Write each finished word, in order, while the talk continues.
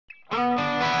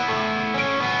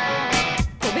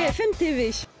BFM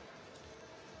TV.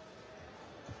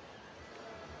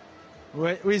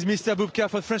 With Mr. Bubka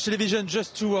for French television,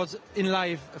 just 2 words in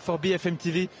live for BFM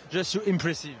TV, just so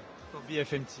impressive for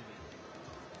BFM TV.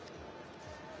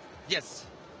 Yes.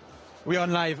 We are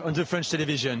on live on the French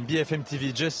television, BFM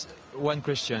TV, just one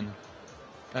question.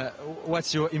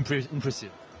 What's your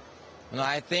impressive? No,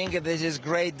 I think this is a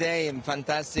great day and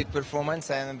fantastic performance.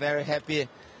 I'm very happy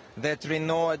that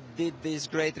Renaud did these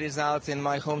great results in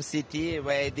my home city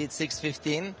where I did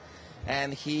 6:15.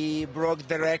 And he broke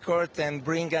the record and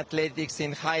bring athletics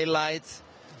in highlights,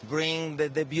 bring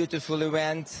the beautiful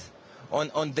event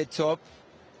on the top.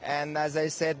 And as I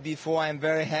said before, I'm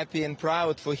very happy and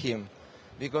proud for him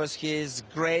because he is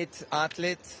a great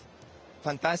athlete,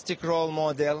 fantastic role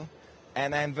model,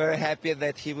 and I'm very happy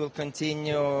that he will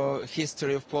continue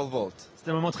history of pole vault. C'est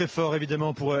un moment très fort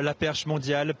évidemment pour la perche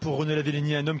mondiale, pour Renaud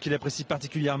Lavillenie, un homme qu'il apprécie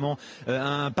particulièrement,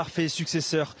 un parfait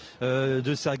successeur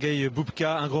de Sergueï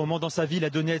Bubka, un grand moment dans sa ville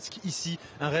à Donetsk, ici,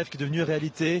 un rêve qui est devenu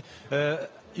réalité.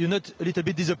 You're not a little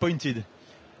bit disappointed?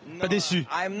 No, Pas déçu?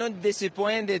 I'm not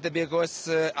disappointed because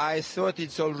I thought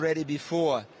it's already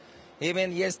before.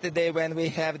 Even yesterday when we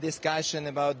have discussion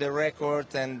about the record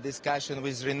and discussion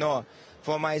with Renaud,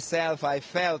 for myself I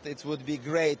felt it would be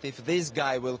great if this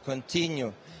guy will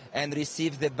continue and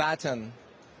receive the baton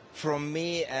from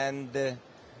me and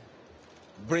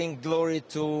bring glory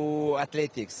to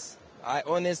athletics.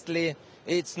 Honestly,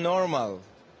 it's normal.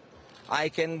 I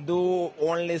can do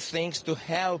only things to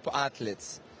help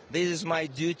athletes. This is my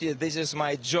duty, this is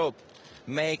my job.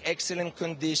 Make excellent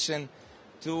condition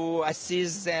to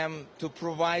assist them, to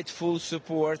provide full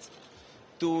support,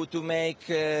 to make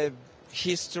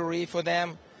history for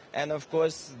them. And of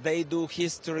course, they do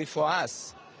history for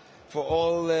us. For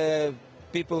all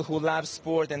people who love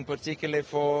sport and particularly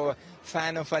for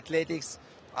fan of athletics,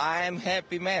 I am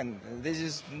happy man. This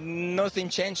is nothing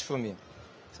changed for me.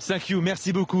 Thank you,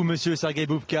 merci beaucoup Monsieur Sergueï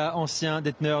Bubka, ancien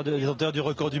détenteur du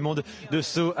record du monde de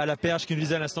saut à la perche, qui nous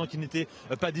disait à l'instant qu'il n'était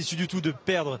pas déçu du tout de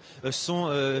perdre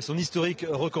son historique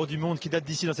record du monde qui date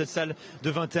d'ici dans cette salle de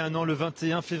 21 ans. Le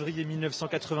 21 février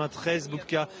 1993,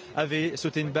 Bubka avait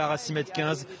sauté une barre à 6,15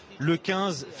 m. Le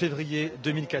 15 février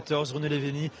 2014, Renaud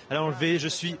Lavillenie l'a enlevé. Je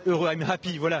suis heureux, I'm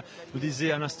happy. Voilà, nous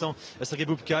disait à l'instant Sergueï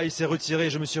Bubka. Il s'est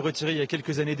retiré, je me suis retiré il y a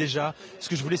quelques années déjà. Ce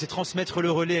que je voulais, c'est transmettre le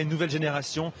relais à une nouvelle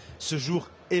génération. Ce jour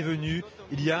est venu.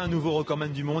 Il y a un nouveau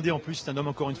recordman du monde et en plus, c'est un homme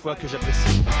encore une fois que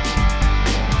j'apprécie.